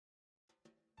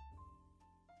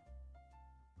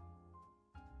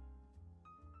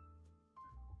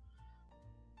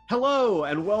Hello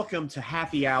and welcome to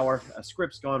Happy Hour, a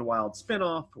Scripts Gone Wild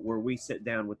spinoff where we sit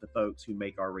down with the folks who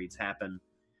make our reads happen,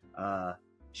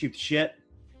 shoot the shit,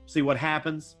 see what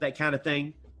happens, that kind of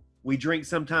thing. We drink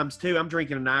sometimes too. I'm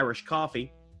drinking an Irish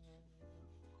coffee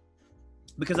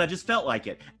because I just felt like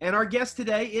it. And our guest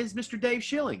today is Mr. Dave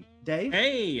Schilling. Dave?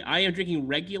 Hey, I am drinking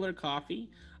regular coffee.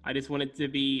 I just want it to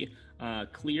be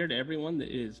clear to everyone that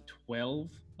it is 12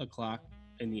 o'clock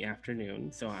in the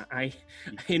afternoon. So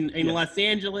in Yes. Los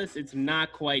Angeles, it's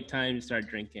not quite time to start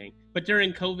drinking. But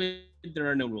during COVID, there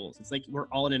are no rules. It's like we're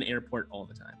all in an airport all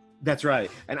the time. That's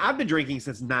right. And I've been drinking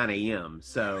since 9 a.m.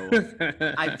 So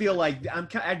I feel like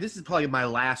this is probably my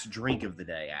last drink of the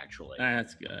day, actually.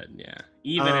 That's good, yeah.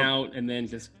 Even out and then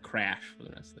just crash for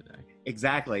the rest of the day.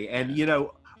 Exactly. And, you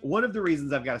know, one of the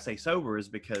reasons I've got to stay sober is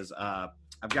because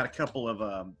I've got a couple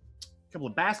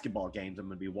of basketball games I'm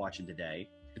going to be watching today.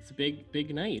 It's a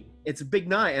big night. It's a big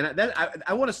night. And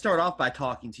I want to start off by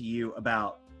talking to you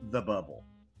about the bubble.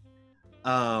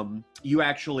 You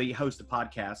actually host a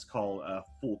podcast called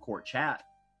Full Court Chat,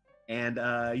 and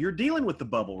you're dealing with the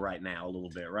bubble right now a little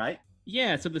bit, right?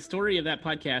 Yeah, so the story of that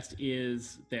podcast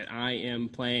is that I am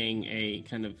playing a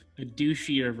kind of a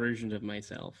douchier version of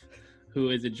myself, who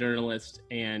is a journalist,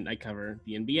 and I cover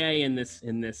the NBA in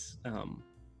this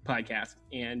podcast.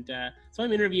 And so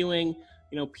I'm interviewing,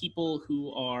 people who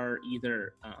are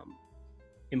either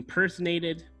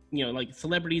impersonated, like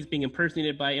celebrities being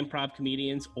impersonated by improv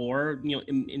comedians, or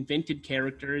invented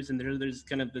characters. And there's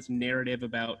kind of this narrative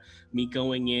about me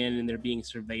going in and there being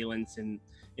surveillance in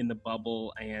the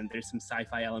bubble, and there's some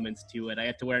sci-fi elements to it. I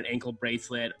have to wear an ankle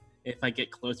bracelet. If I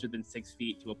get closer than 6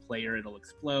 feet to a player, it'll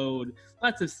explode.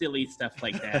 Lots of silly stuff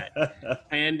like that.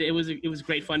 And it was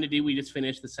great fun to do. We just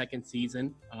finished the second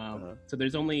season. So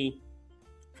there's only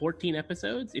 14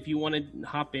 episodes. If you want to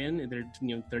hop in,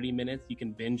 they're 30 minutes. You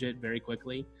can binge it very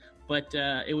quickly. But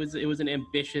it was an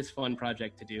ambitious, fun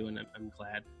project to do, and I'm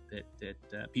glad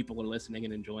that people are listening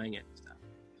and enjoying it and stuff.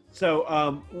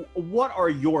 So, what are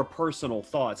your personal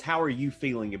thoughts? How are you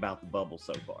feeling about the bubble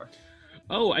so far?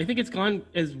 Oh, I think it's gone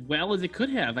as well as it could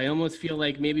have. I almost feel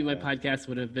like maybe my podcast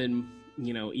would have been,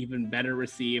 even better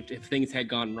received if things had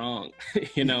gone wrong.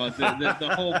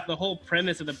 The whole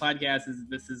premise of the podcast is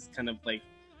this is kind of like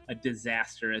a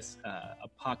disastrous,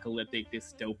 apocalyptic,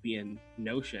 dystopian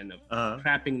notion of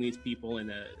trapping these people in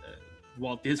a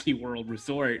Walt Disney World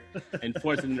resort and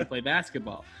forcing them to play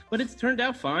basketball. But it's turned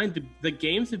out fine. The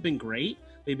games have been great.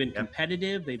 They've been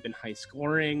competitive. They've been high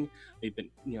scoring. They've been,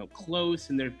 close.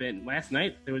 And last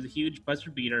night, there was a huge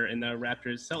buzzer beater in the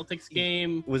Raptors-Celtics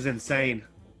game. It was insane.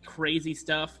 Crazy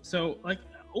stuff. So,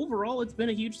 overall, it's been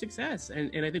a huge success.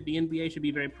 And I think the NBA should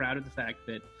be very proud of the fact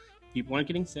that people aren't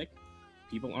getting sick.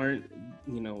 People aren't,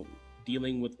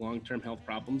 dealing with long-term health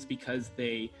problems because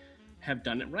they have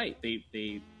done it right.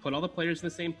 They put all the players in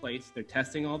the same place. They're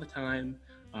testing all the time.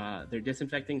 They're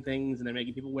disinfecting things, and they're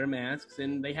making people wear masks,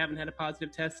 and they haven't had a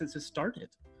positive test since it started.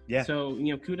 Yeah. So,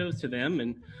 kudos to them,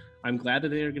 and I'm glad that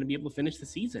they're going to be able to finish the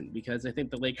season because I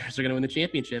think the Lakers are going to win the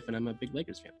championship, and I'm a big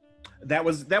Lakers fan. That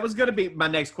was going to be my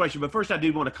next question, but first I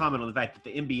do want to comment on the fact that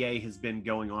the NBA has been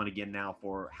going on again now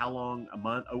for how long? A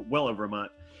month? Oh, well over a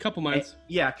month. Couple months.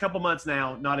 A couple months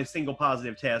now. Not a single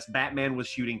positive test. Batman was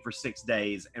shooting for 6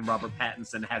 days, and Robert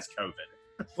Pattinson has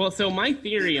COVID. Well, so my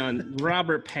theory on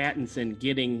Robert Pattinson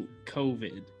getting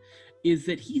COVID is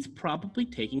that he's probably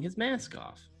taking his mask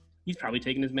off. He's probably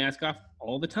taking his mask off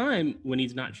all the time when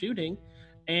he's not shooting,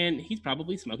 and he's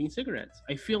probably smoking cigarettes.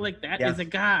 I feel like that is a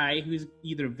guy who's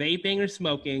either vaping or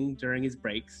smoking during his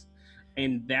breaks,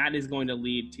 and that is going to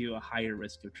lead to a higher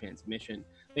risk of transmission.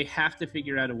 They have to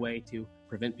figure out a way to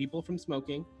prevent people from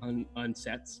smoking on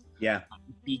sets. Yeah.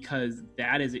 Because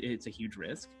it's a huge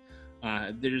risk.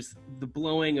 There's the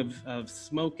blowing of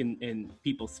smoke and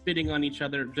people spitting on each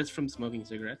other just from smoking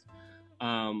cigarettes.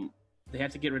 They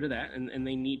have to get rid of that, and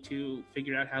they need to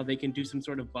figure out how they can do some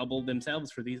sort of bubble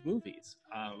themselves for these movies.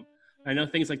 I know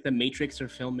things like The Matrix are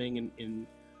filming in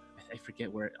I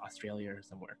forget where, Australia or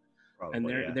somewhere. Probably,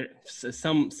 and they're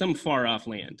some far off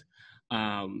land.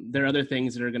 There are other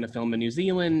things that are going to film in New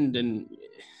Zealand, and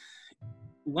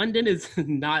London is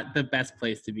not the best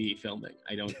place to be filming,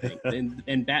 I don't think.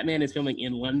 and Batman is filming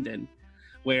in London,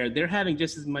 where they're having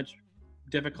just as much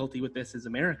difficulty with this as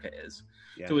America is.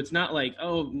 Yeah. So it's not like,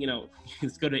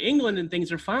 let's go to England and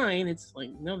things are fine. It's like,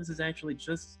 no, this is actually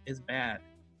just as bad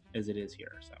as it is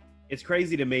here. So it's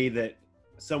crazy to me that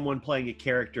someone playing a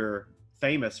character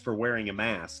famous for wearing a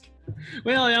mask.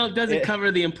 Well, it doesn't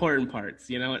cover the important parts.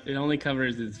 It only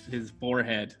covers his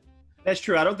forehead. That's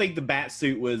true. I don't think the bat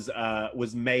suit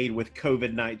was made with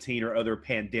COVID-19 or other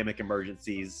pandemic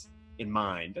emergencies in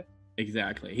mind.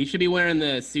 Exactly. He should be wearing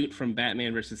the suit from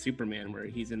Batman versus Superman, where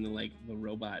he's in the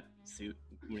robot suit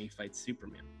when he fights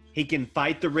Superman. He can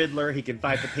fight the Riddler. He can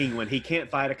fight the Penguin. He can't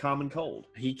fight a common cold.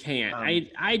 He can't.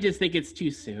 I just think it's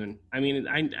too soon. I mean,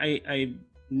 I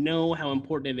know how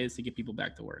important it is to get people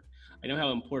back to work. I know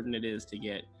how important it is to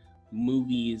get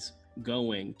movies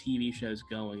going, TV shows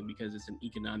going, because it's an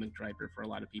economic driver for a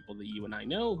lot of people that you and I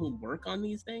know who work on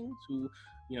these things, who,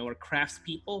 are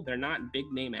craftspeople. They're not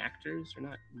big name actors. They're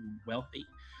not wealthy.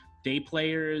 Day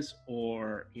players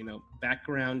or,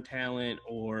 background talent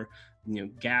or,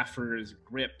 gaffers,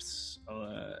 grips,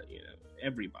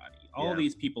 everybody. All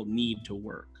these people need to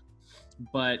work,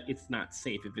 but it's not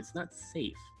safe. If it's not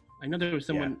safe, I know there was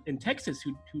someone in Texas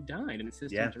who died, an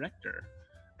assistant director,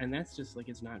 and that's just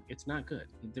it's not good.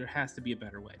 There has to be a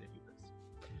better way to do this.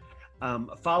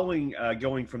 Following,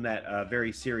 going from that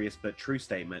very serious but true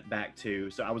statement back to,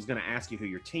 so I was going to ask you who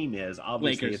your team is.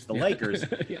 Obviously, Lakers. It's the Lakers.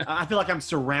 Yeah. I feel like I'm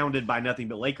surrounded by nothing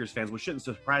but Lakers fans, which shouldn't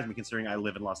surprise me considering I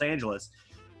live in Los Angeles.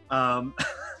 I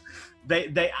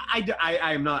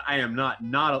am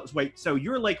not. Wait, so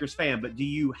you're a Lakers fan, but do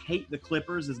you hate the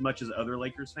Clippers as much as other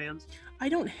Lakers fans? I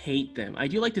don't hate them. I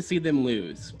do like to see them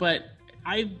lose, but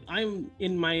I'm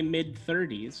in my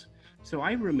mid-30s, so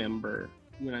I remember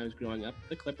when I was growing up,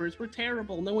 the Clippers were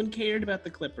terrible. No one cared about the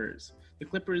Clippers. The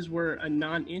Clippers were a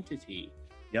non-entity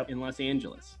in Los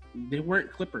Angeles. They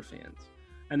weren't Clipper fans.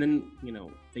 And then,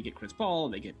 they get Chris Paul,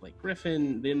 they get Blake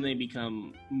Griffin, then they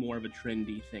become more of a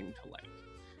trendy thing to like.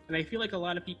 And I feel like a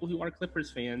lot of people who are Clippers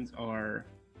fans are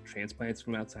transplants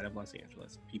from outside of Los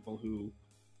Angeles, people who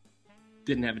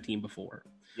didn't have a team before.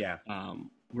 Yeah.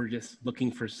 We're just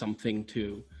looking for something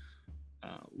to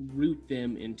root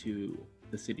them into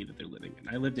the city that they're living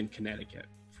in. I lived in Connecticut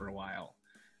for a while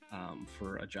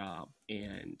for a job,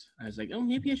 and I was like, oh,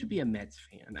 maybe I should be a Mets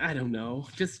fan. I don't know,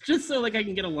 just so I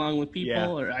can get along with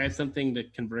people, or I have something to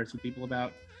converse with people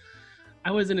about.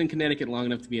 I wasn't in Connecticut long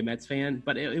enough to be a Mets fan,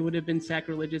 but it would have been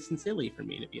sacrilegious and silly for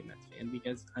me to be a Mets fan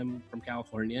because I'm from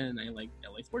California and I like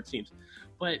LA sports teams.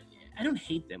 But I don't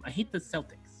hate them. I hate the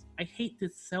Celtics. I hate the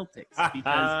Celtics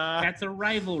because that's a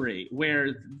rivalry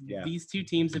where these two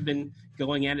teams have been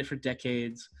going at it for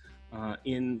decades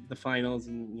in the finals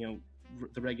and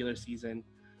the regular season.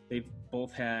 They've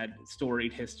both had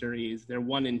storied histories. They're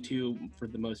 1-2 for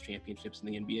the most championships in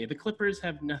the NBA. The Clippers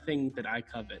have nothing that I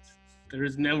covet. There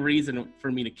is no reason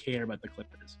for me to care about the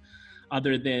Clippers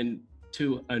other than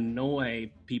to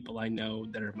annoy people I know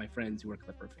that are my friends who are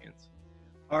Clipper fans.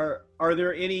 Are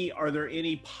there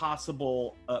any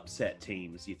possible upset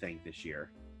teams you think this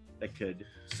year that could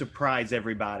surprise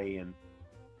everybody? And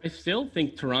I still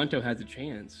think Toronto has a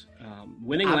chance.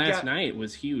 Winning last night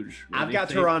was huge. Really. I've got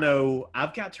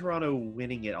Toronto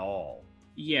winning it all.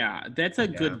 Yeah, that's a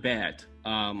good bet.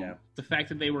 The fact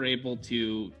that they were able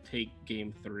to take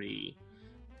Game 3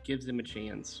 gives them a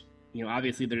chance.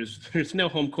 Obviously there's no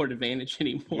home court advantage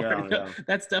anymore.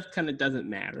 That stuff kind of doesn't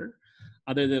matter,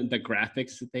 other than the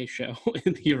graphics that they show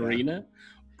in the arena.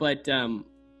 But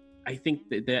I think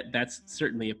that's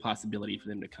certainly a possibility for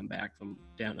them to come back from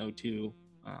down 0-2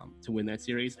 to win that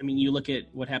series. I mean, you look at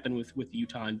what happened with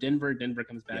Utah and Denver. Denver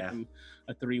comes back from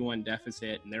a 3-1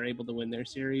 deficit, and they're able to win their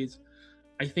series.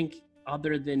 I think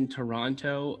other than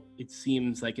Toronto, it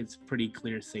seems like it's pretty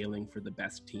clear sailing for the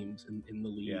best teams in the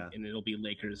league, and it'll be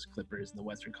Lakers, Clippers in the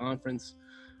Western Conference.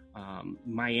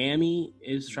 Miami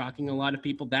is shocking a lot of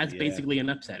people. That's basically an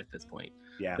upset at this point.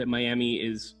 That Miami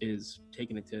is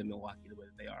taking it to Milwaukee the way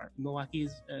that they are.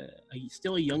 Milwaukee's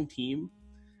still a young team.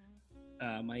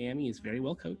 Miami is very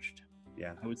well coached.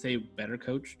 I would say better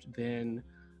coached than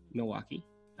Milwaukee.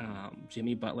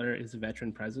 Jimmy Butler is a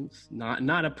veteran presence,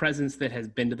 not a presence that has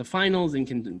been to the finals and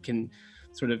can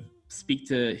sort of speak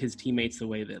to his teammates the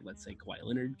way that, let's say, Kawhi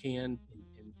Leonard can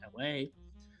in LA.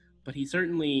 But he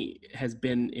certainly has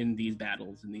been in these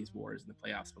battles and these wars in the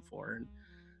playoffs before, and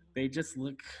they just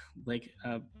look like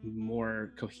a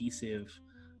more cohesive,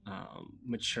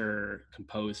 mature,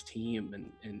 composed team.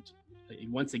 And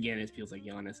once again, it feels like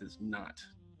Giannis is not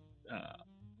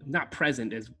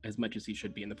present as much as he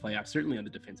should be in the playoffs, certainly on the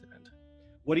defensive end.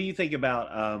 What do you think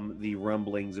about the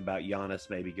rumblings about Giannis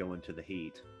maybe going to the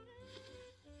Heat?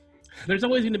 There's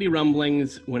always going to be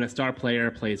rumblings when a star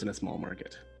player plays in a small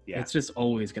market. It's just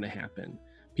always going to happen.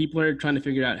 People are trying to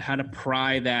figure out how to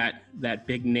pry that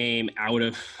big name out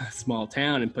of a small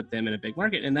town and put them in a big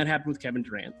market. And that happened with Kevin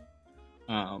Durant.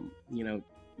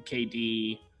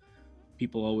 KD,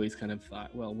 people always kind of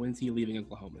thought, well, when's he leaving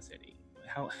Oklahoma City?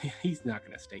 He's not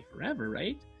going to stay forever,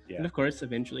 right? And of course,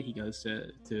 eventually he goes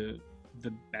to the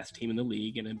best team in the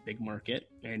league in a big market.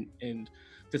 And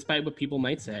despite what people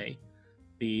might say,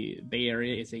 The Bay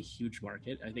Area is a huge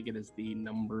market. I think it is the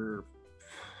number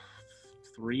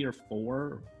 3 or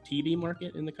 4 TV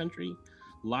market in the country.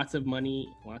 Lots of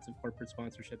money, lots of corporate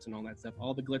sponsorships and all that stuff.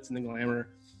 All the glitz and the glamour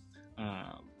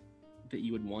that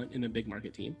you would want in a big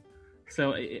market team.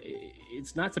 So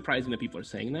it's not surprising that people are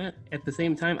saying that. At the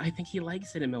same time, I think he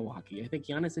likes it in Milwaukee. I think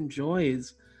Giannis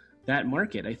enjoys that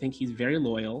market. I think he's very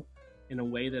loyal in a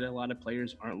way that a lot of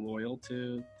players aren't loyal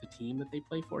to the team that they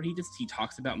play for. He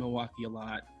talks about Milwaukee a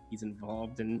lot. He's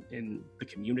involved in the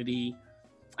community.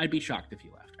 I'd be shocked if he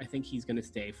left. I think he's going to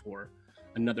stay for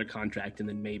another contract, and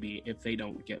then maybe if they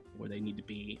don't get where they need to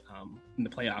be in the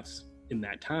playoffs in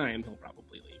that time, he'll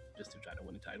probably leave just to try to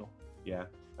win a title. Yeah.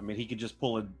 I mean, he could just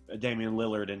pull a Damian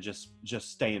Lillard and just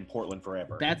stay in Portland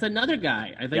forever. That's another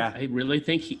guy. I really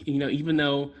think he, even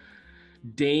though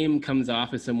Dame comes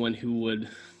off as someone who would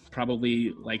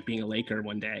probably like being a Laker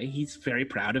one day, he's very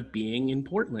proud of being in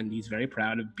Portland. He's very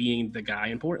proud of being the guy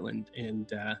in Portland. And,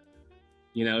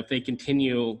 if they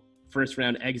continue first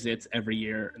round exits every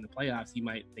year in the playoffs, he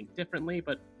might think differently.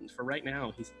 But for right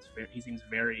now, he seems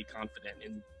very confident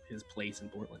in his place in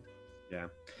Portland. Yeah.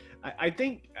 I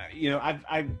think,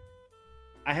 I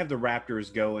have the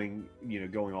Raptors going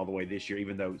all the way this year,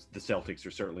 even though the Celtics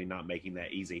are certainly not making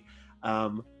that easy.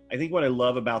 I think what I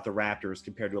love about the Raptors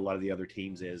compared to a lot of the other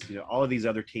teams is, all of these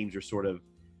other teams are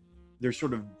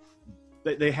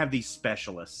they have these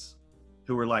specialists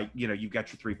who are like, you've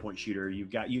got your 3-point shooter,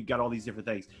 you've got all these different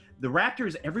things. The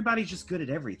Raptors, everybody's just good at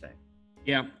everything.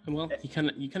 Yeah. Well, you kind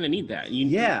of need that.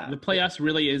 The playoffs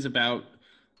really is about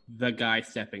the guy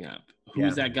stepping up.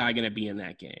 Who's that guy going to be in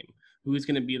that game? Who's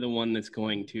going to be the one that's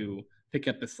going to pick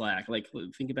up the slack? Like,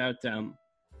 think about,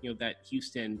 that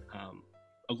Houston,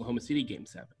 Oklahoma City game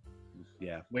 7.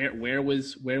 Yeah. Where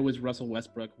was Russell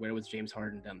Westbrook? Where was James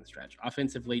Harden down the stretch?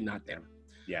 Offensively, not there.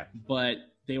 Yeah. But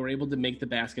they were able to make the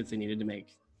baskets they needed to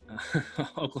make.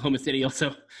 Oklahoma City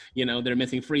also, they're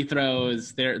missing free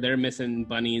throws. They're missing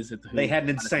bunnies. They had an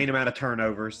insane amount of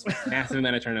turnovers. Massive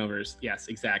amount of turnovers. Yes,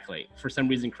 exactly. For some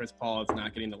reason, Chris Paul is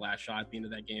not getting the last shot at the end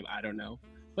of that game. I don't know.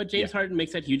 But James Harden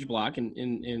makes that huge block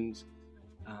and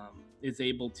is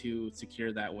able to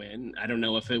secure that win. I don't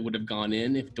know if it would have gone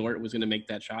in if Dort was going to make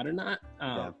that shot or not,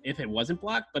 if it wasn't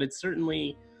blocked. But it's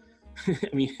certainly,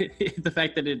 the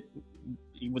fact that it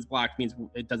was blocked means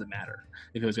it doesn't matter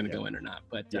if it was going to go in or not.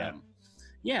 But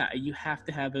you have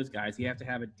to have those guys. You have to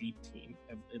have a deep team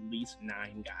of at least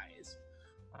 9 guys,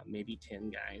 maybe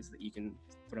 10 guys that you can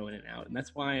throw in and out. And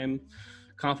that's why I'm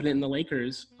confident in the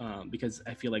Lakers, because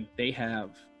I feel like they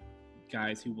have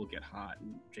guys who will get hot.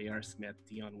 J.R. Smith,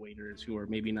 Dion Waiters, who are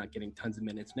maybe not getting tons of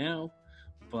minutes now,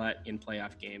 but in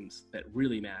playoff games that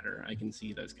really matter, I can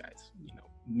see those guys,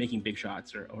 making big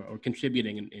shots or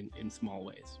contributing in small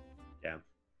ways. Yeah.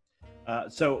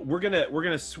 So we're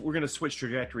gonna switch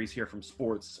trajectories here from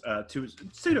sports to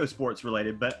pseudo sports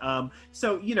related, but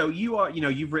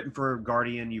you've written for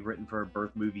Guardian, you've written for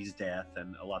Birth, Movies, Death,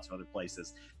 and lots of other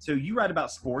places. So you write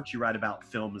about sports, you write about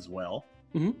film as well.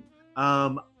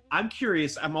 Mm-hmm. I'm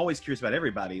curious. I'm always curious about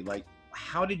everybody. Like,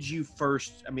 how did you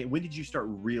when did you start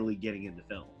really getting into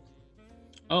film?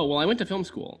 Oh, well, I went to film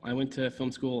school. I went to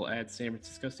film school at San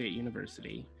Francisco State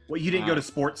University. Well, you didn't go to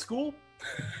sports school?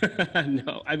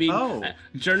 No,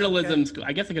 journalism school.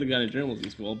 I guess I could have gone to journalism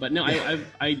school, but no, I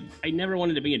never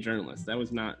wanted to be a journalist. That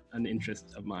was not an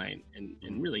interest of mine,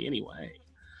 in really any way.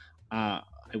 I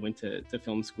went to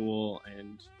film school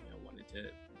and wanted to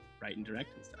write and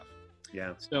direct and stuff.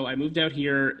 Yeah. So I moved out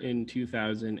here in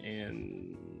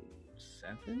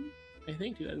 2007, I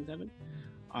think 2007,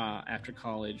 after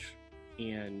college,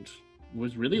 and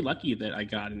was really lucky that I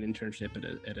got an internship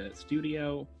at a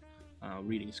studio.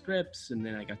 Reading scripts, and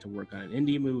then I got to work on an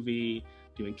indie movie,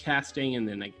 doing casting, and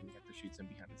then I got to shoot some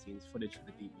behind-the-scenes footage for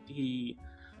the DVD.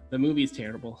 The movie's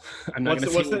terrible.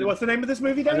 What's the name of this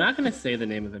movie, Dave? I'm not going to say the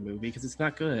name of the movie because it's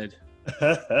not good.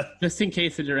 Just in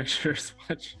case the director's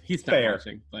watching. He's not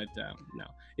watching, but no.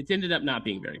 It ended up not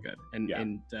being very good, and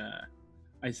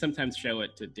I sometimes show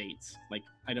it to dates. Like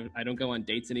I don't go on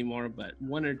dates anymore, but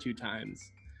 1 or 2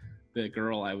 times. The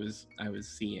girl I was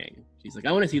seeing, she's like,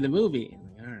 I want to see the movie.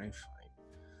 I'm like, all right, fine.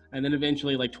 And then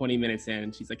eventually, like 20 minutes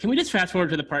in, she's like, can we just fast forward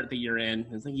to the part that you're in?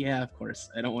 I was like, yeah, of course.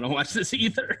 I don't want to watch this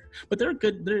either. But they're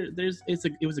good. It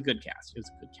was a good cast. It was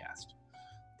a good cast.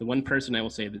 The one person I will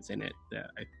say that's in it that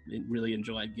I really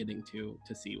enjoyed getting to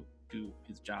see do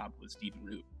his job was Stephen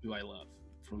Root, who I love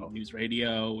from News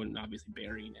Radio and obviously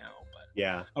Barry now.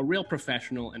 But a real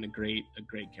professional and a great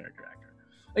character actor.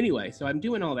 Anyway, so I'm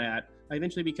doing all that. I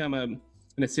eventually become an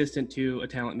assistant to a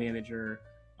talent manager,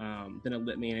 then a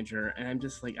lit manager, and I'm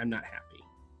just like, I'm not happy.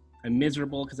 I'm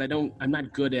miserable because I'm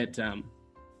not good at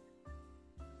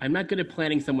I'm not good at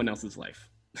planning someone else's life.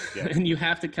 Yeah. And you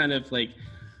have to kind of like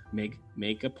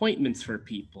make appointments for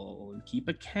people and keep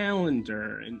a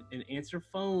calendar and answer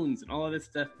phones and all of this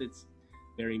stuff that's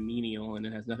very menial, and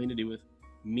it has nothing to do with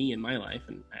me and my life.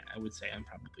 And I would say I'm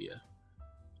probably a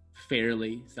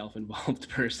fairly self-involved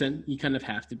person. You kind of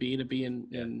have to be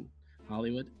in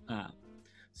Hollywood.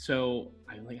 So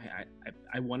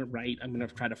I want to write. I'm going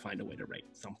to try to find a way to write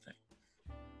something.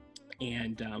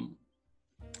 And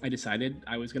I decided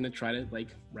I was going to try to like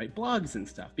write blogs and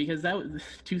stuff, because that was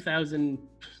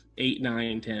 2008,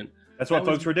 9, 10. That's what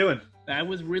folks were doing. That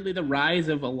was really the rise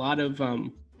of a lot of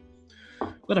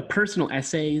personal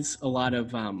essays, a lot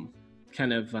of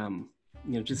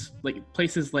just like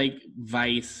places like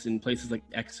Vice and places like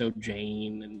Exo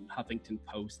Jane and Huffington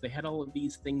Post. They had all of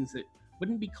these things that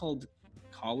wouldn't be called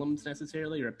columns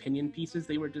necessarily or opinion pieces.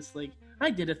 They were just like, I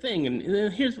did a thing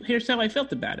and here's how I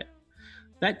felt about it.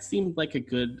 That seemed like a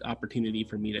good opportunity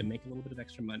for me to make a little bit of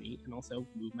extra money and also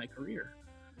move my career.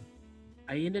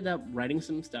 I ended up writing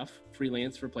some stuff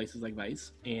freelance for places like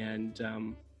Vice, and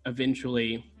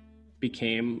eventually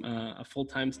became a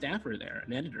full-time staffer there,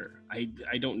 an editor.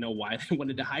 I don't know why they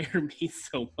wanted to hire me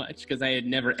so much, because I had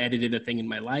never edited a thing in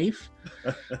my life,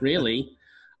 really.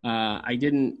 I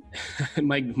didn't,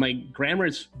 my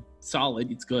grammar's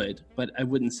solid, it's good, but I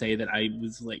wouldn't say that I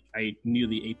was like, I knew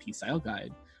the AP style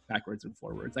guide backwards and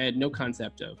forwards. I had no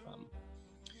concept of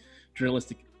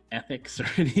journalistic ethics or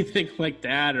anything like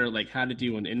that, or like how to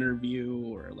do an interview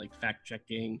or like fact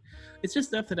checking. It's just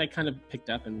stuff that I kind of picked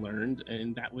up and learned,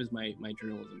 and that was my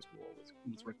journalism school,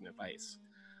 was working at Vice.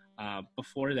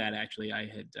 Before that, actually, I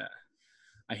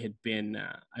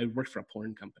worked for a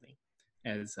porn company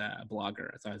as a blogger.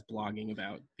 So I was blogging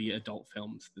about the adult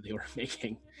films that they were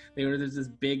making. There's this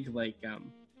big like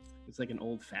it's like an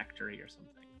old factory or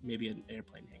something, maybe an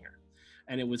airplane hangar.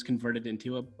 And it was converted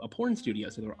into a porn studio.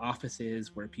 So there were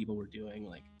offices where people were doing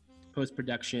like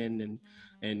post-production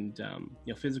and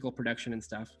physical production and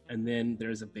stuff. And then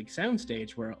there's a big sound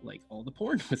stage where like all the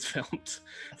porn was filmed.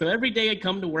 So every day I'd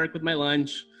come to work with my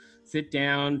lunch, sit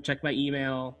down, check my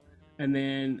email. And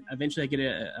then eventually I get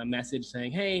a message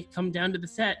saying, hey, come down to the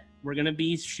set. We're going to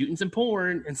be shooting some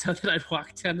porn. And so then I'd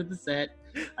walk down to the set.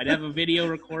 I'd have a video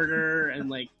recorder and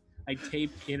like, I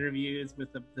taped interviews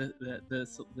with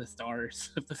the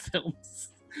stars of the films,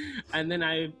 and then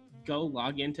I go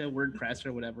log into WordPress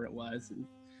or whatever it was,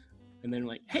 and then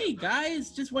like, hey guys,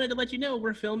 just wanted to let you know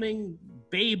we're filming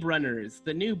Babe Runners,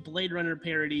 the new Blade Runner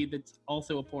parody that's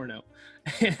also a porno,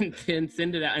 and then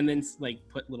send it out, and then like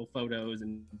put little photos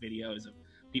and videos of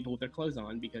people with their clothes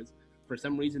on, because for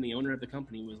some reason the owner of the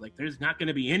company was like, there's not going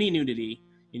to be any nudity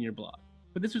in your blog.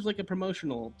 But this was like a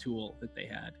promotional tool that they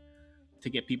had to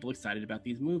get people excited about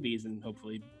these movies and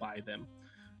hopefully buy them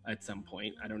at some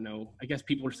point. I don't know. I guess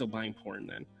people were still buying porn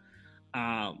then.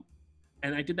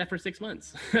 And I did that for 6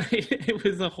 months. It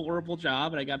was a horrible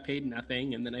job, and I got paid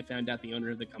nothing. And then I found out the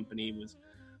owner of the company was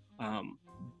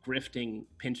grifting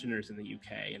pensioners in the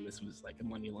UK, and this was like a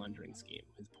money laundering scheme,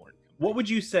 his porn company. What would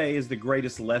you say is the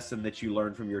greatest lesson that you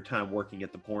learned from your time working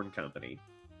at the porn company?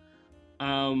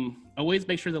 Always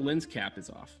make sure the lens cap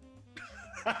is off.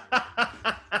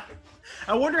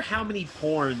 I wonder how many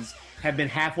porns have been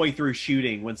halfway through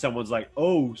shooting when someone's like,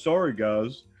 oh, sorry,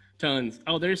 guys. Tons.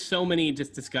 Oh, there's so many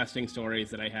just disgusting stories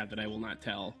that I have that I will not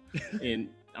tell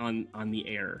on the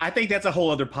air. I think that's a whole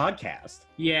other podcast.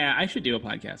 Yeah, I should do a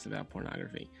podcast about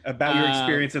pornography. About your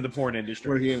experience in the porn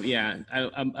industry.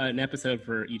 An episode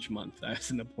for each month I was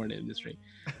in the porn industry.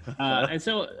 And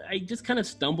so I just kind of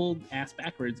stumbled ass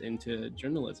backwards into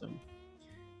journalism.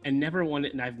 And never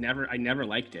wanted, and I never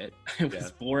liked it. I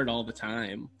was bored all the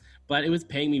time, but it was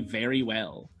paying me very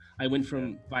well. I went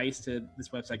from Vice to this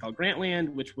website called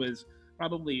Grantland, which was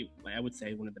probably, I would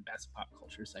say, one of the best pop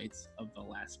culture sites of the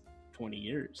last 20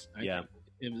 years. I think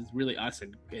it was really us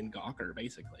and Gawker,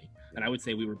 basically. And I would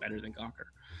say we were better than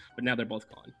Gawker, but now they're both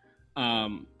gone.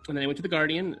 And then I went to The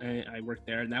Guardian, and I worked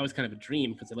there, and that was kind of a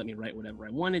dream because they let me write whatever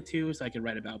I wanted to, so I could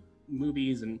write about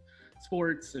movies and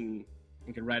sports, and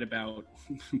I could write about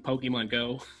Pokemon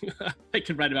Go. I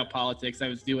could write about politics. I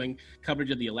was doing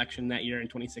coverage of the election that year in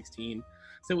 2016.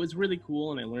 So it was really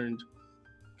cool, and I learned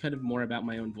kind of more about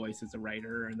my own voice as a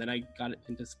writer. And then I got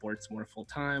into sports more full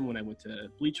time when I went to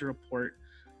Bleacher Report.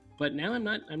 But now I'm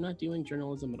not doing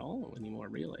journalism at all anymore,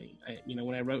 really.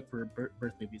 When I wrote for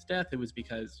Birth, Movies, Death, it was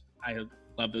because I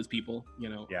love those people,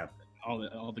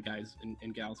 all the guys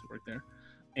and gals who work there.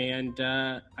 And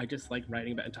I just like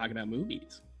writing about and talking about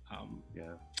movies.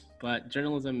 But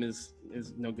journalism is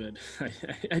no good.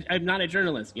 I'm not a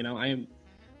journalist.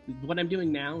 What I'm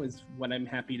doing now is what I'm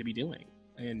happy to be doing,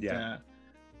 and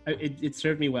it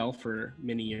served me well for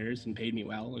many years and paid me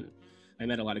well, and I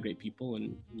met a lot of great people,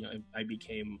 and I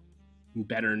became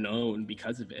better known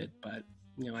because of it. But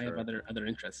I have other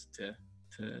interests to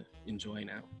enjoy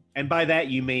now. And by that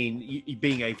you mean you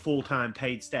being a full-time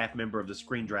paid staff member of the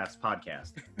Screen Drafts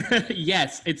podcast.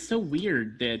 Yes, it's so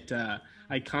weird that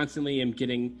I constantly am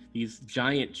getting these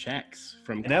giant checks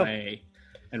from Clay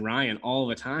and Ryan all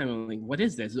the time. I'm like, what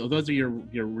is this? Oh, those are your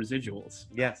residuals.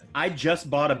 Yeah, I just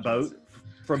bought a boat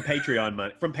from Patreon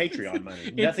money.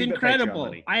 It's incredible.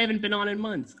 Money. I haven't been on in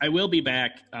months. I will be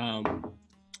back. I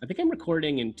think I'm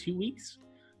recording in 2 weeks.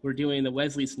 We're doing the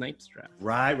Wesley Snipes draft.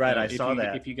 Right. I saw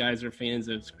that. If you guys are fans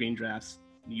of Screen Drafts,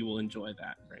 you will enjoy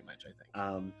that very much, I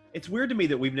think. It's weird to me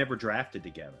that we've never drafted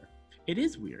together. It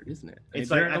is weird, isn't it? It's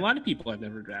there are a lot of people I've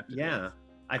never drafted with.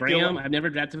 I've never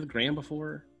drafted with Graham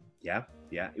before. Yeah.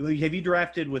 Have you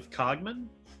drafted with Cogman?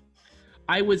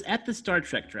 I was at the Star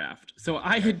Trek draft, so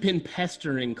I had been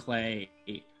pestering Clay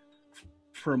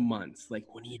for months. Like,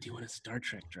 when are you doing a Star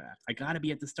Trek draft? I got to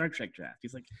be at the Star Trek draft.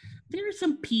 He's like, there are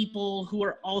some people who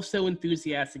are also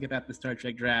enthusiastic about the Star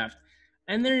Trek draft,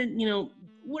 and they're,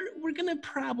 we're going to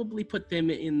probably put them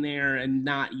in there and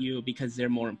not you because they're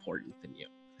more important than you.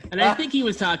 And I think he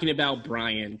was talking about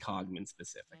Brian Cogman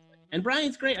specifically. And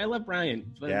Brian's great. I love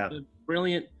Brian. A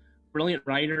brilliant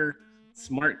writer,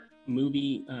 smart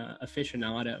movie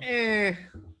aficionado.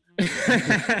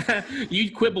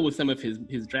 You quibble with some of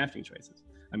his drafting choices,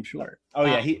 I'm sure. Oh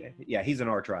yeah, he's an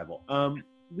arch rival.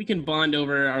 We can bond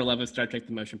over our love of Star Trek: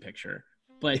 The Motion Picture,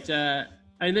 but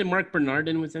and then Mark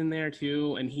Bernardin was in there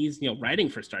too, and he's writing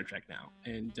for Star Trek now,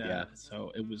 and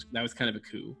so that was kind of a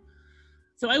coup.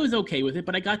 So I was okay with it,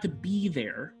 but I got to be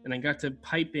there, and I got to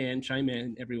chime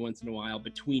in every once in a while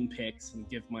between picks and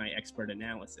give my expert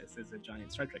analysis as a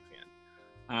giant Star Trek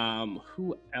fan.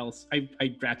 Who else? I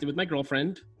drafted with my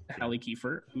girlfriend, Hallie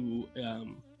Kiefer, who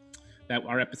that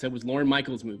our episode was Lorne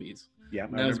Michaels movies. Yeah,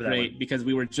 that was great because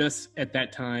we were just at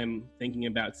that time thinking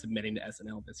about submitting to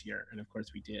SNL this year, and of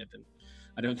course we did. And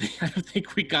I don't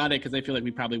think we got it because I feel like we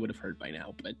probably would have heard by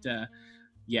now. But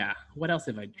yeah, what else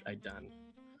have I done?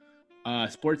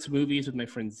 Sports movies with my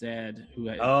friend Zed.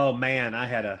 Oh man, I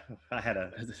had an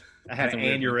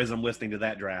aneurysm listening to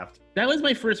that draft. That was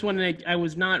my first one, and I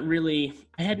was not really.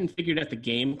 I hadn't figured out the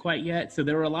game quite yet, so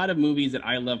there were a lot of movies that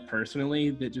I love personally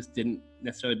that just didn't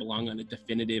necessarily belong on a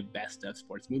definitive best of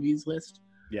sports movies list.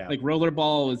 Yeah, like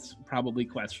Rollerball was probably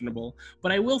questionable,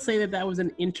 but I will say that was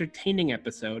an entertaining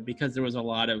episode because there was a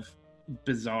lot of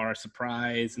bizarre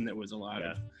surprise and there was a lot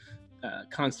of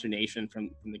consternation from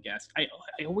the guest. I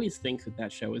always think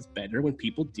that show is better when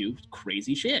people do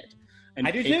crazy shit and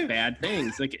pick bad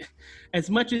things. Like, as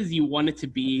much as you want it to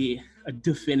be a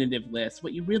definitive list,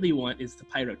 what you really want is the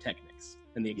pyrotechnics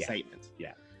and the excitement.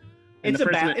 Yeah. It's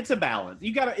a balance.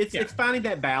 You gotta. It's finding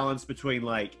that balance between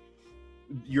like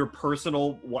your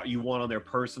personal, what you want on there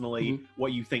personally,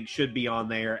 what you think should be on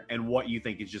there, and what you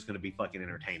think is just going to be fucking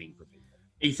entertaining for people.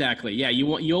 Exactly. Yeah,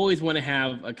 you always want to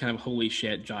have a kind of holy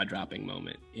shit jaw-dropping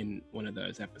moment in one of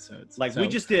those episodes. Like we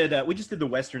just did the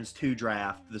Westerns 2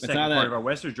 draft, the second part of our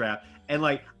Westerns draft, and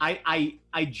like I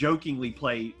jokingly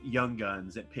play Young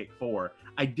Guns at pick 4.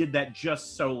 I did that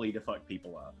just solely to fuck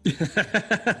people up,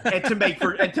 and to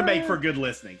make for good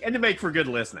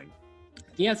listening.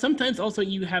 Yeah, sometimes also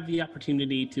you have the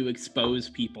opportunity to expose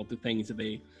people to things that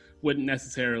they wouldn't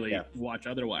necessarily watch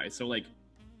otherwise. So like,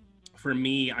 for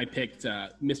me, I picked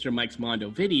Mr. Mike's Mondo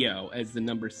Video as the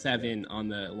number 7 on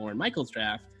the Lorne Michaels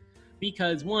draft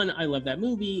because, 1, I love that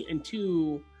movie, and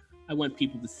 2, I want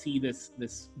people to see this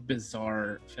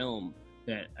bizarre film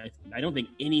that I don't think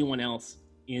anyone else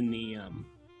in the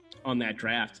on that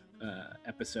draft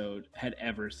episode had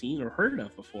ever seen or heard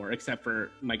of before, except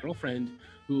for my girlfriend,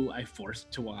 who I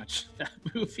forced to watch that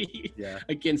movie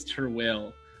against her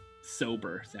will,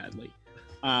 sober, sadly.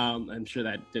 I'm sure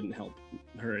that didn't help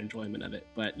her enjoyment of it,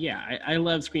 but yeah, I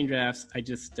love screen drafts. I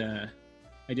just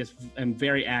am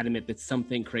very adamant that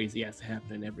something crazy has to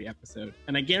happen in every episode,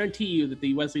 and I guarantee you that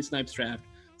the Wesley Snipes draft,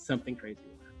 something crazy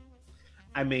will happen.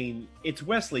 I mean, it's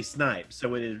Wesley Snipes,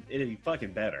 so it'd be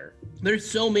fucking better. There's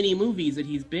so many movies that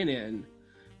he's been in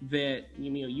that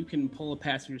you can pull a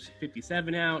Passenger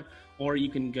 57 out, or you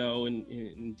can go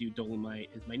and do Dolomite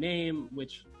Is My Name,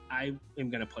 which I am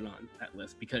going to put on that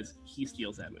list because he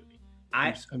steals that movie.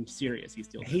 I'm serious. He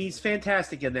steals. He's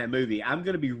fantastic in that movie. I'm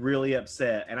going to be really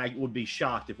upset, and I would be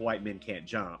shocked if White Men Can't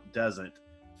Jump doesn't.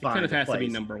 It kind of has to be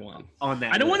number 1 on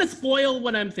that. I don't want to spoil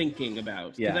what I'm thinking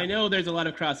about because I know there's a lot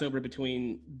of crossover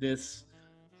between this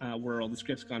world, the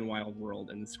Scripts Gone Wild world,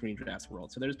 and the Screen Drafts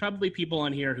world. So there's probably people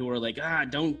on here who are like,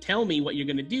 don't tell me what you're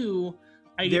going to do.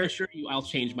 I assure you, I'll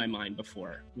change my mind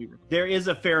before we record. There is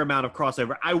a fair amount of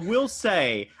crossover. I will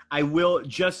say,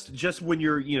 just when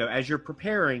you're, as you're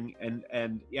preparing,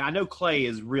 and yeah, I know Clay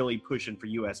is really pushing for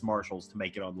U.S. Marshals to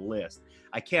make it on the list.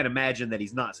 I can't imagine that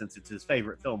he's not, since it's his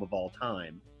favorite film of all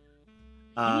time.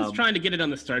 He was trying to get it on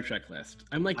the Star Trek list.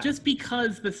 I'm like, just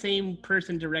because the same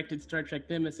person directed Star Trek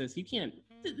Nemesis, you can't.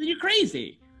 You're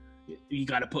crazy. You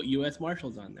got to put U.S.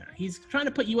 Marshals on there. He's trying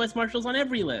to put U.S. Marshals on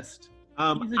every list.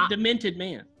 He's a demented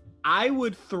man. I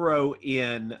would throw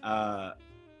in a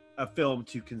film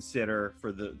to consider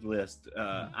for the list.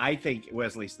 I think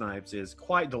Wesley Snipes is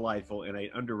quite delightful in an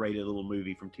underrated little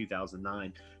movie from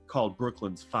 2009 called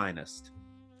Brooklyn's Finest.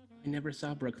 I never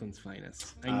saw Brooklyn's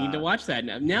Finest. I need to watch that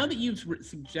now. Now that you've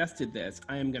suggested this,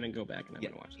 I am going to go back and I'm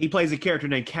going to watch it. He plays a character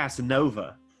named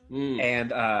Casanova,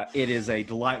 and it is a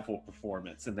delightful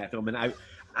performance in that film. And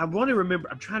I want to remember.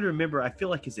 I'm trying to remember. I feel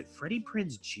like, is it Freddie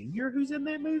Prinze Jr. who's in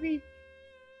that movie?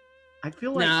 I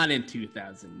feel like not in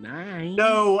 2009.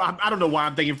 No, I don't know why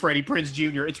I'm thinking Freddie Prinze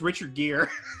Jr. It's Richard Gere.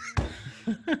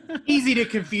 Easy to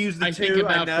confuse the two. I think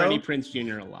about Freddie Prinze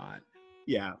Jr. a lot.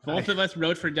 Yeah, both of us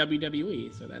wrote for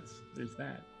WWE, so there's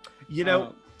that.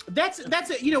 That's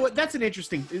that's an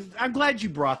interesting. I'm glad you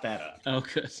brought that up. Oh,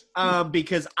 good.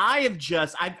 Because I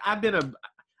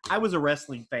was a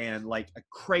wrestling fan, like a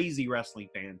crazy wrestling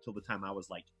fan, until the time I was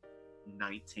like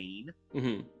 19,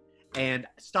 and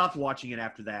stopped watching it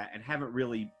after that, and haven't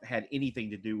really had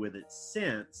anything to do with it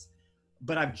since.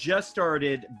 But I've just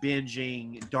started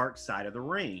binging Dark Side of the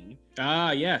Ring. Ah,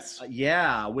 yes.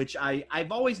 Yeah, which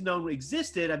I've always known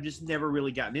existed. I've just never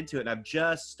really gotten into it. And I've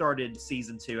just started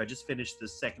season 2. I just finished the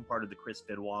second part of the Chris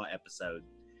Benoit episode.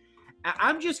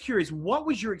 I'm just curious, what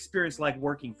was your experience like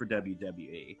working for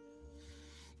WWE?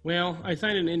 Well, I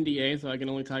signed an NDA, so I can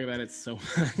only talk about it so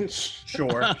much.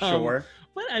 Sure.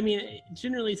 But, I mean,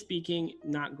 generally speaking,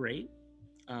 not great.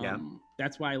 Yeah.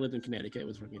 That's why I lived in Connecticut. I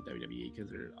was working at WWE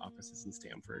because their office is in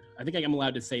Stamford. I think I'm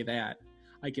allowed to say that.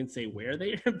 I can say where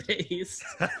they are based,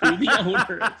 who the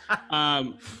owner.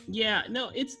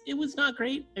 It was not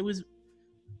great.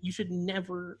 You should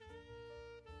never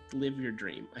live your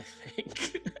dream, I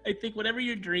think. I think whatever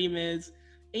your dream is,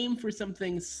 aim for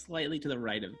something slightly to the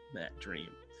right of that dream.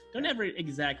 Don't ever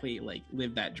exactly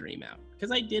live that dream out.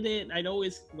 Because I did it. I'd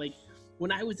always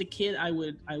when I was a kid, I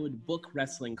would book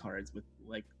wrestling cards with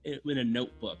in a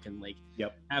notebook and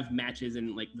have matches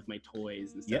and with my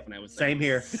toys and stuff. When I was same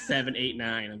here, 7, 8,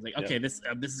 9, I was like, okay, this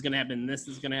is gonna happen. This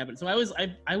is gonna happen. So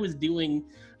I was doing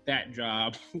that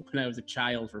job when I was a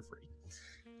child for free.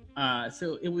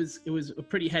 So it was a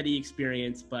pretty heady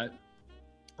experience, but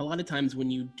a lot of times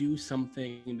when you do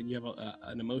something that you have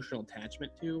an emotional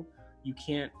attachment to, you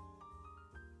can't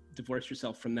divorce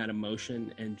yourself from that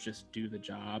emotion and just do the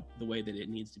job the way that it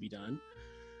needs to be done.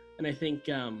 And I think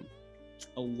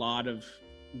a lot of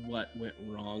what went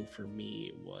wrong for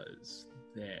me was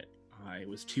that I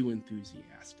was too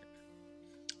enthusiastic.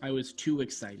 I was too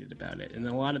excited about it. And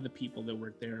a lot of the people that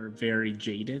work there are very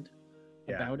jaded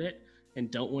about it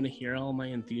and don't want to hear all my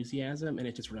enthusiasm, and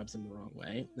it just rubs them the wrong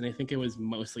way. And I think it was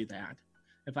mostly that.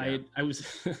 If I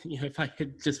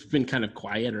had just been kind of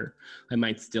quieter, I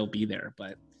might still be there,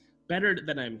 but better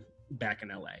that I'm back in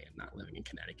LA and not living in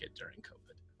Connecticut during COVID.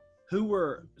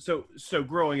 So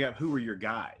growing up, who were your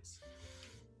guys?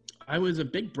 I was a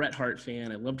big Bret Hart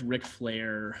fan. I loved Ric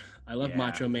Flair. I loved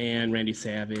Macho Man, Randy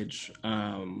Savage.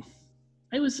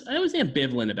 I was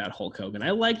ambivalent about Hulk Hogan.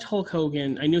 I liked Hulk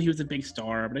Hogan. I knew he was a big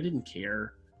star, but I didn't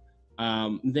care.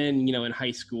 Then, in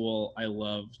high school, I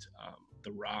loved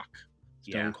The Rock,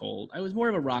 Stone Cold. I was more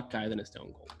of a Rock guy than a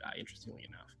Stone Cold guy, interestingly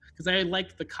enough. Because I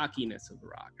liked the cockiness of The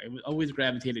Rock. I always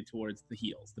gravitated towards the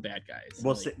heels, the bad guys.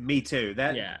 Well, me too.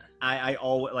 I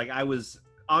always I was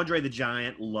Andre the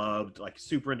Giant, loved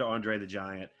super into Andre the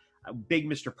Giant. A big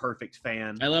Mr. Perfect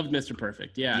fan. I loved Mr.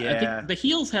 Perfect. Yeah. I think the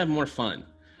heels have more fun,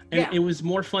 and it was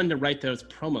more fun to write those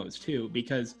promos too,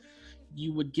 because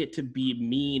you would get to be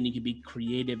mean, you could be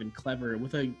creative and clever.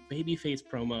 With a babyface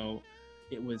promo,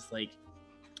 it was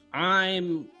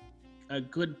I'm a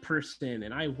good person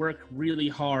and I work really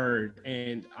hard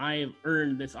and I've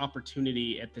earned this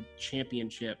opportunity at the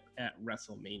championship at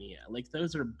WrestleMania.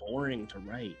 Those are boring to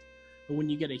write. But when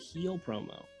you get a heel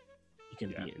promo, you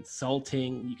can be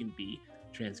insulting, you can be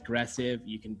transgressive,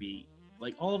 you can be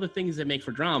all the things that make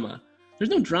for drama. There's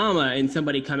no drama in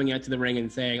somebody coming out to the ring and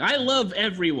saying, I love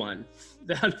everyone.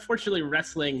 Unfortunately,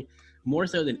 wrestling, more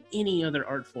so than any other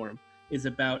art form, is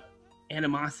about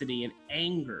animosity and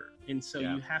anger. And so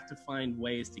you have to find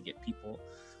ways to get people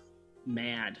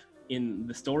mad in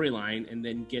the storyline and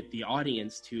then get the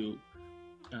audience to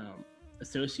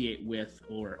associate with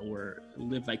or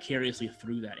live vicariously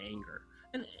through that anger.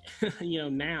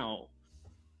 And now,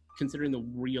 considering the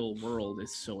real world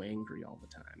is so angry all the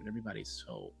time and everybody's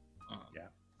so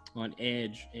on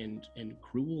edge and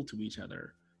cruel to each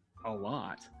other a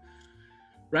lot,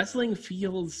 wrestling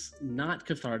feels not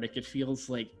cathartic. It feels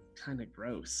like kind of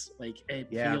gross. Like it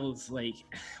feels like,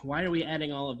 why are we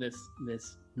adding all of this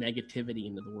negativity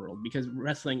into the world? Because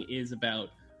wrestling is about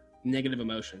negative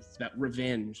emotions. It's about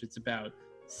revenge. It's about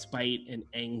spite and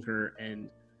anger and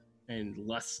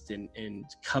lust and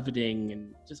coveting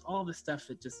and just all this stuff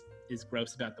that just is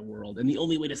gross about the world. And the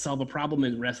only way to solve a problem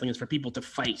in wrestling is for people to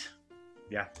fight.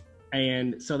 Yeah.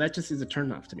 And so that just is a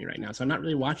turnoff to me right now. So I'm not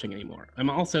really watching anymore. I'm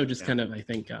also just kind of, I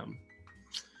think,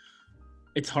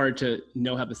 it's hard to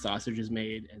know how the sausage is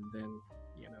made and then,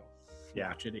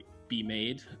 watch it be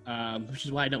made, which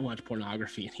is why I don't watch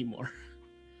pornography anymore.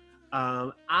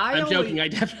 I'm joking.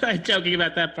 I'm joking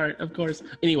about that part, of course.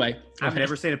 Anyway, I've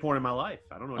never seen a porn in my life.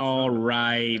 I don't know. All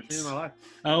right. In my life.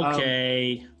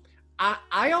 Okay.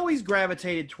 I always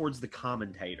gravitated towards the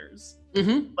commentators.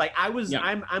 Mm-hmm. Like I was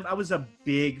a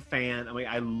big fan. I mean,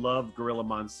 I loved Gorilla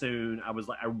Monsoon.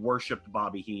 I worshipped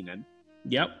Bobby Heenan.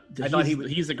 Yep.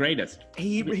 He's the greatest.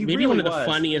 He maybe really one of was. the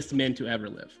funniest men to ever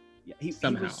live. Yeah, he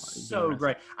somehow was so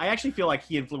great. I actually feel like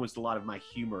he influenced a lot of my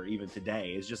humor even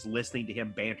today. Is just listening to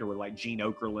him banter with like Gene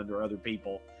Okerlund or other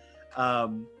people.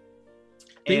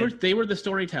 They were the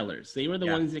storytellers. They were the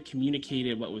ones that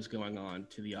communicated what was going on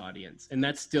to the audience, and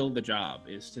that's still the job.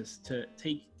 Is just to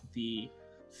take the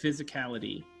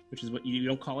physicality, which is what you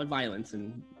don't call it violence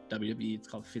in WWE. It's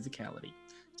called physicality.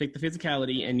 Take the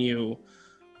physicality and you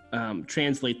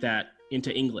translate that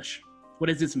into English. What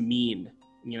does this mean?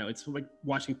 It's like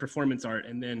watching performance art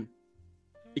and then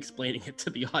explaining it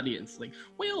to the audience. Like,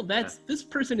 well, this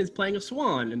person is playing a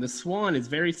swan, and the swan is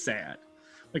very sad.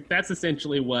 Like, that's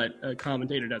essentially what a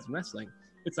commentator does in wrestling.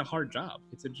 It's a hard job.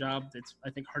 It's a job that's,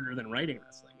 I think, harder than writing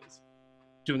wrestling, is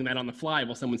doing that on the fly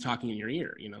while someone's talking in your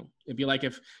ear. It'd be like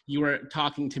if you were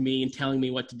talking to me and telling me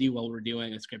what to do while we're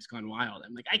doing a Script's Gone Wild.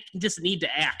 I'm like, I just need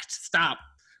to act. Stop.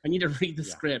 I need to read the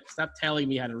script. Stop telling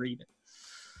me how to read it.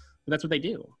 But that's what they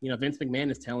do. Vince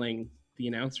McMahon is telling the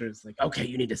announcers, like, okay,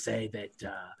 you need to say that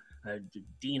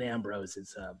Dean Ambrose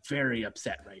is very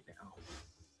upset right now.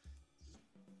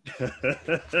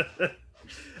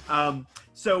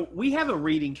 So we have a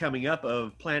reading coming up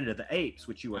of Planet of the Apes,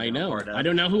 which you are now part of. I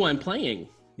don't know who I'm playing.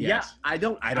 Yes. Yeah, I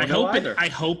don't know either. I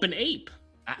hope an ape.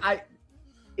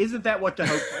 Isn't that what to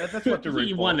hope? That's what to root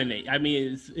You for. want an ape. I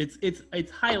mean,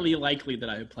 it's highly likely that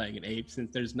I'm playing an ape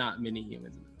since there's not many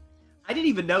humans in it. I didn't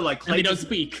even know, like, Clay. They don't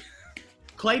speak.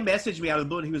 Clay messaged me out of the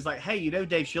blue and he was like, hey,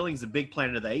 Dave Schilling's a big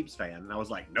Planet of the Apes fan. And I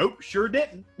was like, nope, sure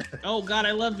didn't. Oh, God,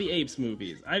 I love the Apes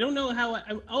movies. I don't know how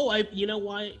you know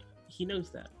why he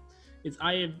knows that.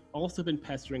 I have also been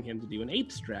pestering him to do an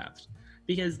Apes draft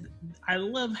because I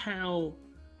love how,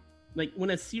 like, when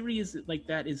a series like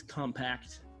that is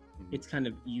compact, it's kind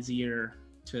of easier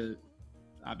to,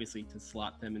 obviously, to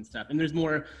slot them and stuff. And there's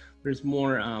more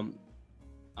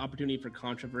opportunity for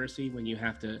controversy when you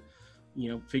have to,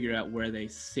 figure out where they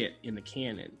sit in the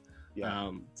canon.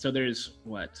 Yeah. So there's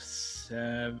what,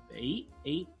 9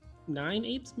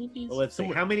 Apes movies? Well, let's see.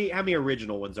 How many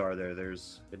original ones are there?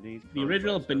 There's the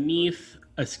original, Beneath,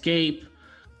 Escape,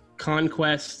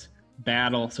 Conquest,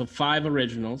 Battle. So 5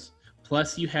 originals.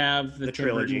 Plus you have the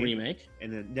trilogy remake.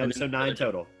 And then, so 9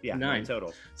 total. Yeah, 9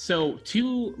 total. So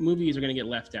 2 movies are going to get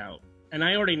left out. And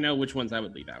I already know which ones I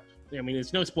would leave out. I mean,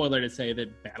 it's no spoiler to say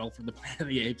that Battle for the Planet of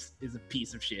the Apes is a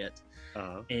piece of shit.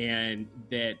 Uh-huh. And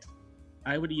that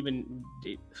I would even...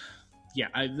 the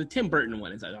Tim Burton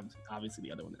one is obviously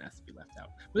the other one that has to be left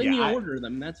out. But then you order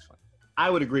them, that's fine. I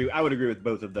would agree with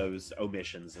both of those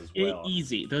omissions as well.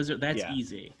 Easy. That's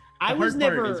easy. The hard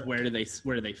part is where do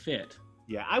they fit?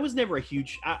 Yeah, I was never a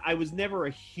huge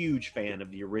fan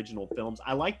of the original films.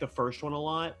 I liked the first one a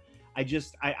lot. I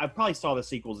probably saw the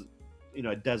sequels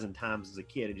a dozen times as a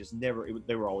kid and just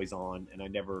they were always on and I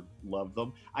never loved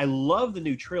them. I love the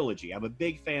new trilogy. I'm a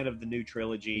big fan of the new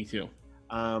trilogy. Me too.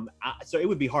 So it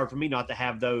would be hard for me not to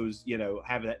have those,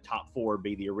 have that top 4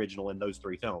 be the original in those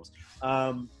 3 films.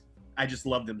 I just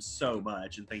love them so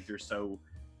much and think they're so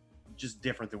just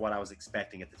different than what I was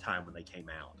expecting at the time when they came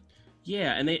out.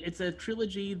 Yeah, and it's a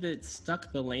trilogy that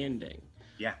stuck the landing.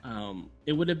 Yeah.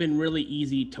 It would have been really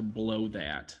easy to blow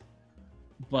that,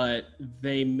 but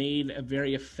they made a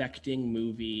very affecting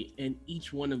movie, and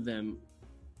each one of them,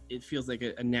 it feels like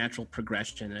a natural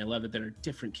progression. And I love that there are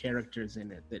different characters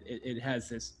in it, that it has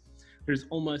this, there's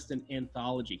almost an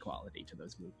anthology quality to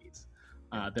those movies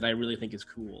that I really think is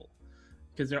cool.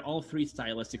 Because they're all 3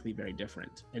 stylistically very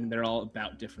different, and they're all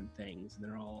about different things, and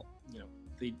they're all,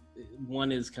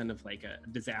 one is kind of like a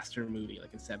disaster movie,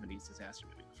 like a 70s disaster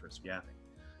movie, the first one. Yeah.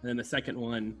 And then the second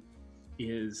one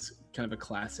is kind of a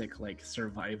classic like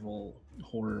survival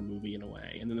horror movie in a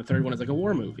way. And then the third one is like a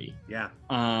war movie. Yeah.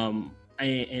 I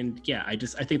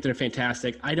think they're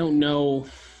fantastic. I don't know,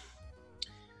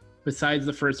 besides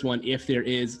the first one, if there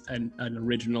is an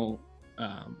original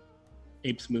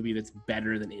Apes movie that's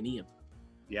better than any of them.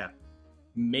 Yeah.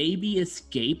 Maybe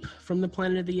Escape from the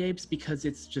Planet of the Apes, because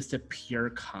it's just a pure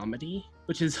comedy,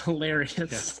 which is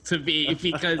hilarious to me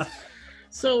because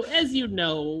so as you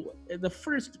know, the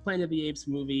first Planet of the Apes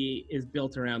movie is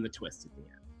built around the twist at the end.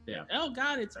 Yeah. Oh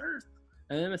God, it's Earth.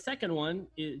 And then the second one,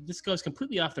 it just goes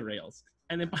completely off the rails.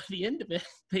 And then by the end of it,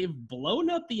 they've blown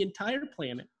up the entire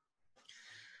planet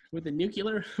with a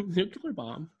nuclear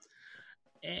bomb.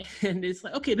 And it's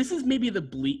like, okay, this is maybe the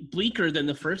bleaker than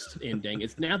the first ending.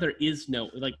 It's now there is no,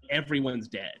 like, everyone's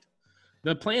dead.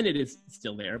 The planet is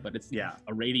still there, but it's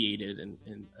irradiated, and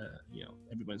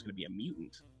everyone's going to be a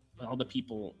mutant. All the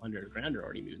people underground are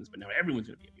already mutants, but now everyone's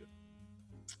going to be a mutant.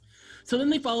 So then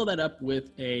they follow that up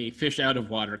with a fish out of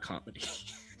water comedy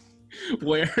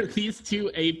where these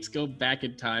two apes go back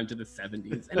in time to the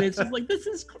 70s. And it's just like,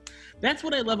 that's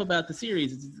what I love about the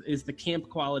series is the camp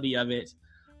quality of it.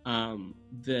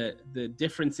 The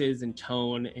differences in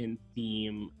tone and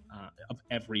theme of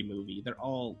every movie. They're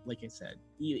all, like I said,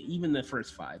 even the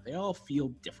first five, they all feel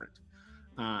different.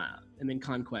 And then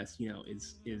Conquest,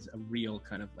 is a real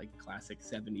kind of like classic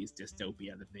 70s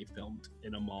dystopia that they filmed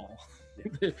in a mall.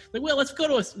 Like, well, let's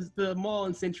go to the mall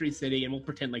in Century City and we'll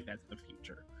pretend like that's the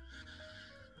future.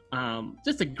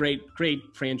 Just a great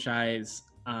franchise.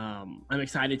 I'm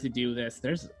excited to do this.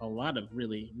 There's a lot of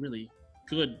really, really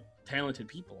good, talented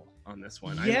people on this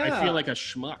one. I feel like a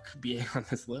schmuck being on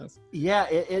this list. Yeah,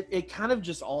 it kind of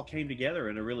just all came together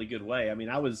in a really good way. I mean,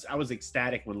 I was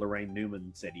ecstatic when Lorraine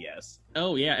Newman said yes.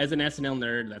 Oh yeah, as an SNL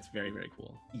nerd, that's very, very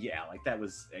cool. Yeah, like that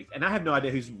was, and I have no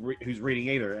idea who's reading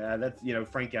either. That's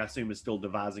Frank, I assume, is still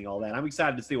devising all that. I'm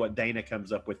excited to see what Dana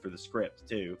comes up with for the script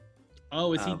too.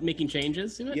 Oh, is he making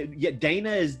changes to it? Yeah,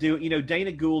 Dana is doing.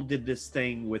 Dana Gould did this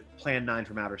thing with Plan 9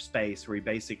 from Outer Space, where he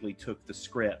basically took the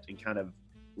script and kind of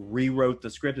rewrote the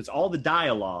script. It's all the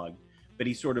dialogue, but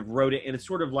he sort of wrote it in a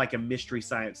sort of like a Mystery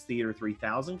Science Theater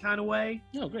 3000 kind of way.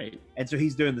 Oh, great. And so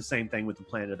he's doing the same thing with the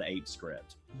Planet of the Apes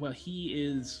script. Well, he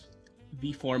is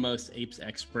the foremost apes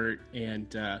expert,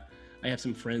 and I have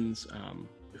some friends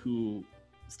who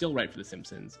still write for The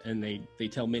Simpsons, and they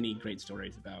tell many great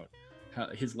stories about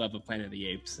his love of Planet of the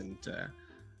Apes and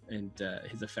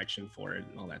his affection for it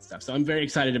and all that stuff. So I'm very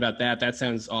excited about that. That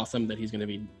sounds awesome that he's going to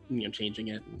be changing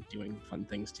it and doing fun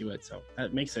things to it. So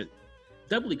that makes it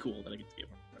doubly cool that I get to be a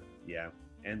part of it. Yeah.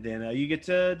 And then you get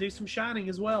to do some Shining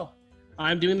as well.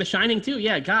 I'm doing The Shining too.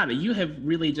 Yeah, God, you have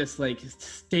really just like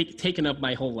taken up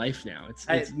my whole life now.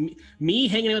 It's me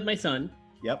hanging out with my son.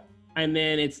 Yep. And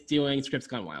then it's doing Scripts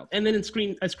Gone Wild. And then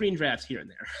screen drafts here and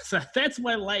there. So that's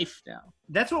my life now.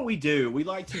 That's what we do. We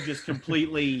like to just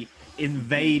completely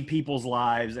invade people's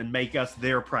lives and make us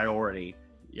their priority.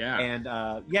 Yeah.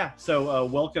 And so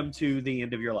welcome to the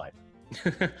end of your life.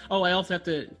 Oh, I also have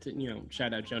to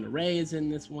shout out Jonah Ray is in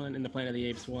this one, in the Planet of the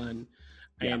Apes one.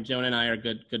 Yeah. And Jonah and I are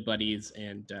good buddies,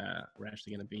 and we're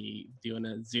actually going to be doing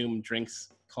a Zoom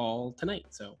drinks call tonight.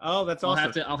 So that's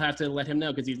awesome. I'll have to let him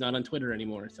know because he's not on Twitter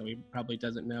anymore, so he probably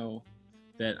doesn't know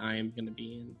that I am going to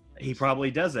be in. He probably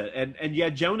doesn't. And yeah,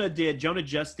 Jonah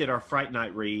just did our Fright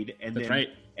Night read, and That's right.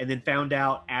 And then found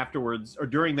out afterwards or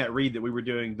during that read that we were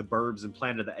doing The Burbs and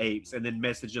Planet of the Apes, and then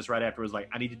messaged us right afterwards like,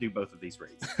 I need to do both of these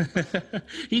reads.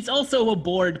 He's also a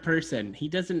bored person. He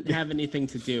doesn't have anything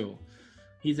to do.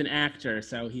 He's an actor,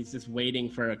 so he's just waiting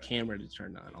for a camera to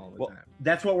turn on all the time.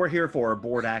 That's what we're here for,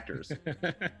 bored actors.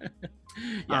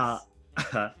 Yes.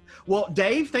 Well,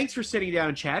 Dave, thanks for sitting down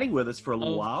and chatting with us for a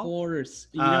little while. Of course.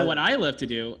 You know what I love to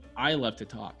do? I love to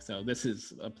talk, so this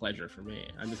is a pleasure for me.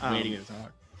 I'm just waiting to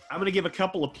talk. I'm going to give a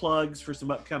couple of plugs for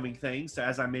some upcoming things. So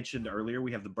as I mentioned earlier,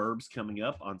 we have The Burbs coming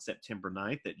up on September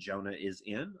 9th that Jonah is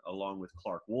in, along with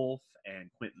Clark Wolf and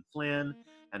Quentin Flynn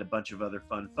and a bunch of other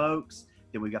fun folks.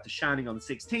 Then we've got The Shining on the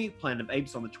 16th, Planet of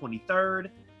Apes on the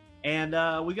 23rd.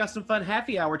 And we got some fun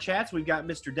happy hour chats. We've got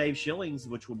Mr. Dave Schillings,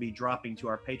 which will be dropping to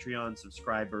our Patreon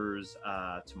subscribers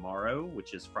tomorrow,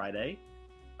 which is Friday.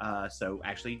 So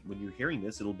actually, when you're hearing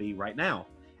this, it'll be right now.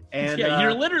 And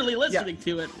you're literally listening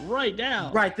to it right now.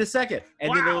 Right this second.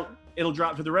 And then it'll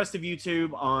drop to the rest of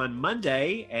YouTube on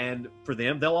Monday. And for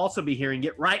them, they'll also be hearing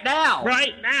it right now.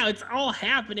 Right now. It's all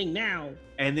happening now.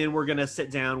 And then we're going to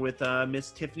sit down with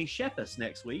Miss Tiffany Shepis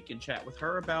next week and chat with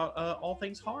her about all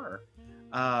things horror.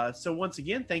 So once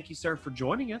again, thank you, sir, for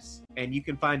joining us. And you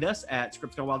can find us at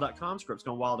scriptsgonewild.com, Scripts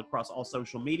Gone Wild across all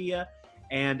social media.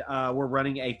 And we're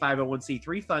running a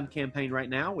 501c3 fund campaign right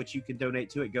now, which you can donate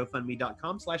to at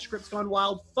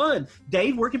gofundme.com/scriptsgonewildfund.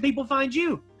 Dave, where can people find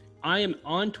you? I am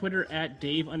on Twitter at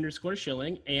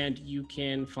Dave_Schilling, and you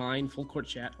can find Full Court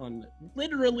Chat on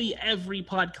literally every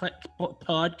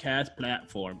podcast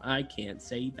platform. I can't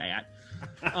say that.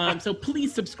 So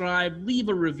please subscribe, leave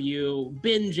a review,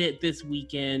 binge it this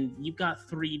weekend. You've got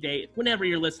 3 days. Whenever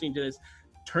you're listening to this,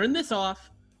 turn this off,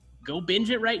 go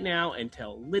binge it right now, and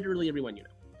tell literally everyone you know.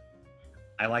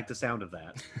 I like the sound of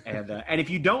that. And if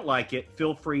you don't like it,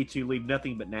 feel free to leave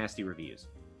nothing but nasty reviews.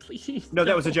 Please. No,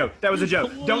 that was a joke. That was a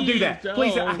joke. Don't do that. Don't.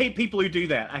 Please, I hate people who do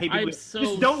that. I hate people. So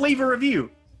just don't leave a review.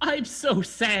 I'm so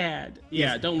sad.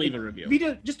 Yeah, Yes. don't leave a review. If you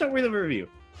do, just don't leave a review.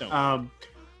 Don't.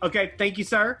 Okay, thank you,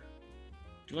 sir.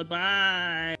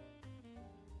 Goodbye.